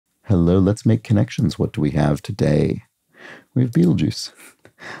Hello, let's make connections. What do we have today? We have Beetlejuice.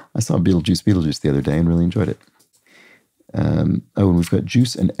 I saw Beetlejuice the other day and really enjoyed it. And we've got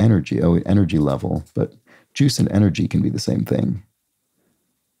juice and energy. Oh, energy level, but juice and energy can be the same thing.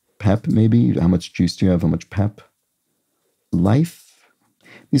 Pep, maybe? How much juice do you have? How much pep? Life?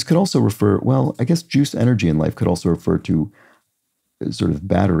 These could also refer, well, I guess juice, energy, and life could also refer to sort of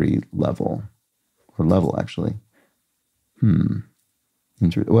battery level, or level, actually.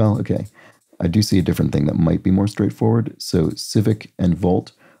 Well, okay. I do see a different thing that might be more straightforward. So Civic and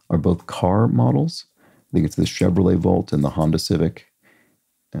Volt are both car models. I think it's the Chevrolet Volt and the Honda Civic.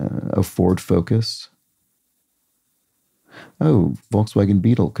 A Ford Focus. Oh, Volkswagen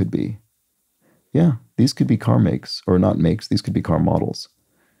Beetle could be. Yeah, these could be car makes, or not makes. These could be car models.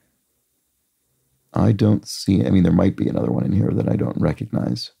 I don't see, I mean, there might be another one in here that I don't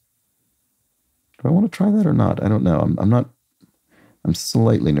recognize. Do I want to try that or not? I don't know. I'm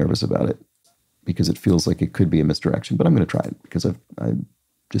slightly nervous about it because it feels like it could be a misdirection, but I'm going to try it because I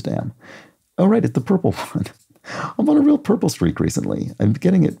just am. Oh, right, it's the purple one. I'm on a real purple streak recently. I'm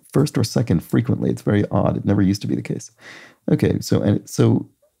getting it first or second frequently. It's very odd. It never used to be the case. Okay, so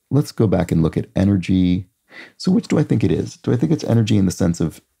let's go back and look at energy. So which do I think it is? Do I think it's energy in the sense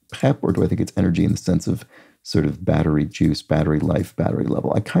of pep, or do I think it's energy in the sense of sort of battery juice, battery life, battery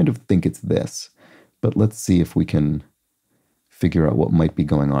level? I kind of think it's this, but let's see if we can figure out what might be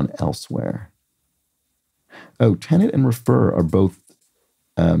going on elsewhere. Oh, tenet and refer are both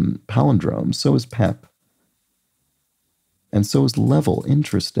palindromes. So is pep. And so is level.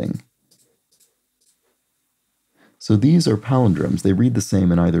 Interesting. So these are palindromes. They read the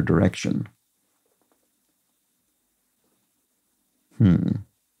same in either direction.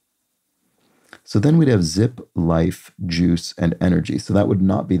 So then we'd have zip, life, juice, and energy. So that would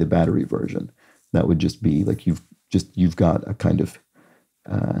not be the battery version. That would just be like you've got a kind of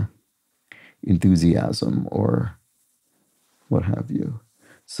enthusiasm or what have you.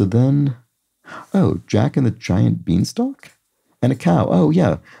 So then, oh, Jack and the Giant Beanstalk and a cow. Oh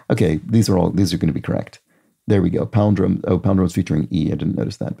yeah, okay. These are going to be correct. There we go. Palindrome. Oh, palindromes featuring E. I didn't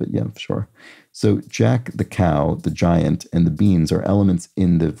notice that, but yeah, sure. So Jack the cow, the giant, and the beans are elements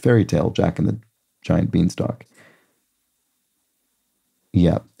in the fairy tale Jack and the Giant Beanstalk.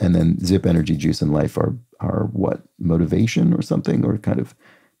 Yeah, and then zip, energy, juice, and life are what? Motivation or something, or kind of,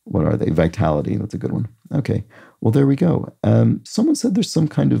 what are they? Vitality. That's a good one. Okay, well, there we go. Someone said there's some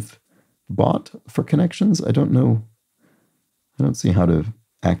kind of bot for connections. I don't know. I don't see how to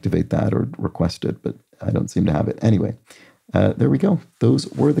activate that or request it, but I don't seem to have it. Anyway, there we go. Those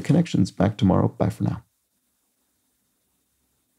were the connections. Back tomorrow. Bye for now.